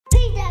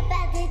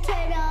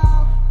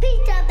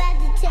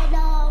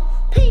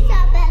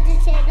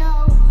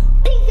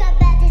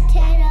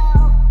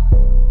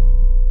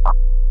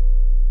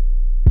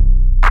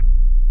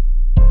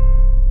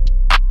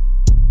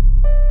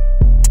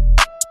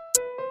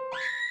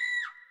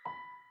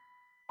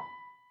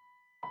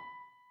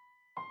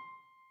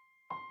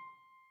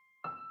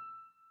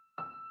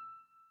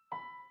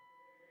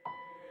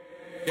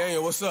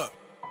Daniel, what's up?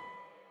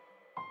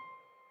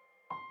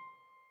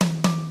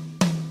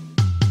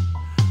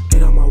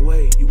 Get out my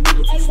way, you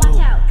moving too slow.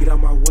 Get out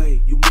my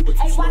way, you moving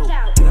too slow.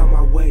 Get out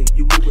my way,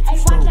 you moving too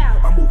slow.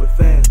 I'm moving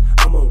fast,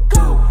 I'm on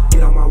go.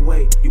 Get out my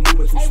way, you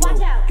moving too slow.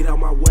 Get out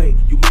my way,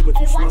 you moving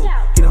too slow.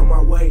 Get out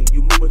my way,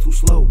 you moving too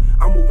slow.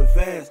 I'm moving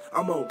fast,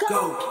 I'm on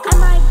go. I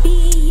might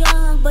be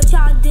young, but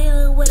y'all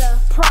dealing with a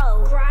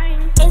pro.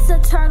 It's a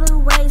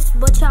turtle race,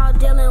 but y'all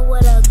dealing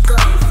with a goat.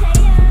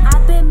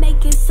 I've been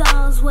making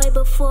songs way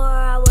before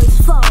I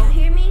was 4.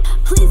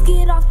 Please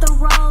get off the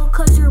road,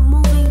 cause you're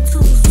moving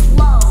too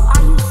slow.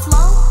 Are you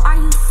slow? Are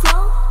you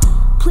slow?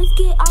 Please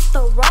get off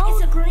the road.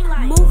 It's a green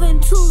light. Moving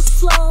too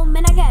slow,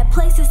 man, I got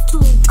places to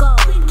go.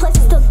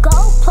 Places to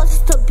go, places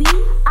to be.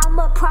 I'm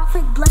a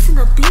prophet, blessing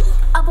the beat.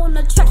 Up on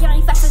the track, y'all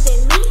ain't faster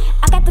than me.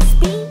 I got the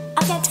speed,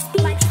 I got the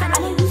speed. I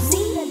know you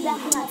see. Step back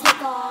when I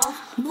take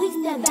off. Please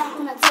step back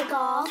when I take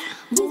off.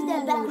 Please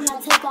step back when I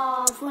take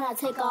off. When I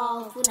take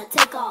off, when I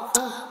take off.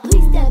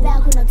 Please step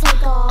back when I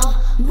take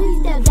off.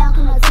 Please step back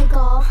when I take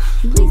off.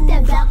 Please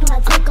step back when I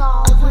take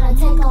off. When I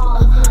take off,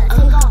 when I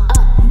take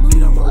off.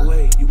 Get out my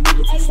way, you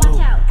moving too slow.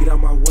 Get out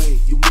my way,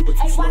 you moving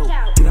too slow.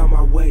 Get out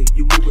my way,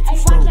 you moving too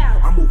slow.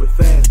 I'm moving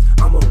fast,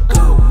 I'm on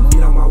go.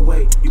 Get out my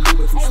way, you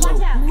moving too slow.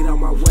 Get out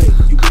my way,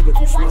 you moving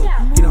too slow.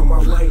 Get out my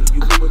way, you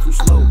moving too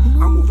slow.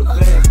 I'm moving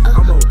fast,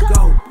 I'm on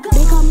go.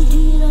 They call me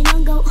G the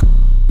young goat.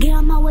 Get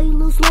out my way, you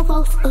little slow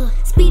folks.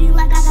 Speeding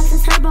like I got the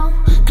turbo.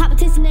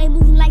 Competition, they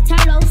moving like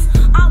turtles.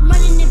 I'm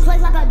running in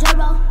place like a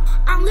turbo.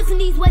 I'm lifting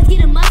these weights,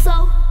 getting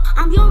muscle.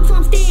 I'm young, so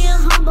I'm still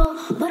humble.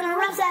 But on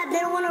rap side, they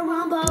don't wanna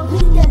rumble.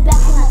 Please step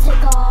back when I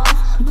take off.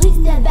 Please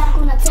step back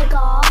when I take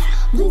off.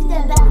 Please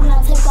step back when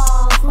I take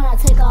off. When I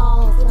take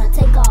off, when I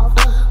take off.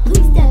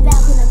 Please step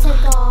back when I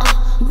take off.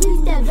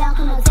 Please step back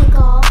when I take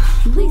off.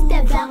 Please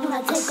step back when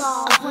I take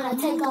off. When I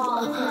take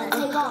off, when I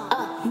take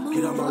off.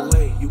 Get out my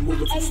way, you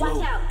moving too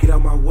slow. Get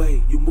out my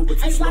way, you moving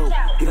too slow.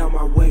 Get out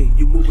my way,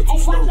 you moving too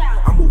slow.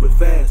 I'm moving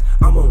fast,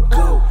 I'm on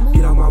go.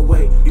 Get out my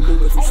way, you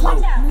moving too slow.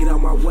 Get out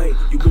my way,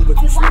 you moving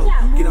too slow.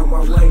 Get out my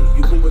way,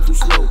 you moving too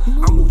slow.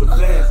 I'm moving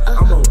fast,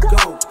 I'm on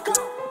go.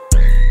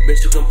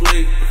 Mission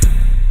complete.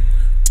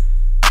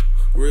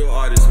 Real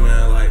artist,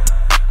 man. Like,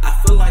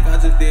 I feel like I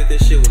just did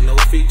this shit with no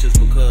features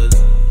because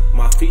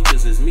my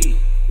features is me.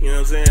 You know what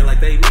I'm saying? Like,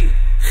 they me.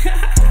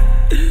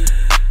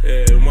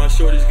 Yeah, when my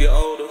shorties get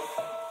older,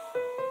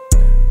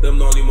 them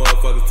the only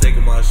motherfuckers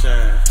taking my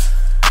shine.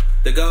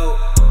 The GOAT.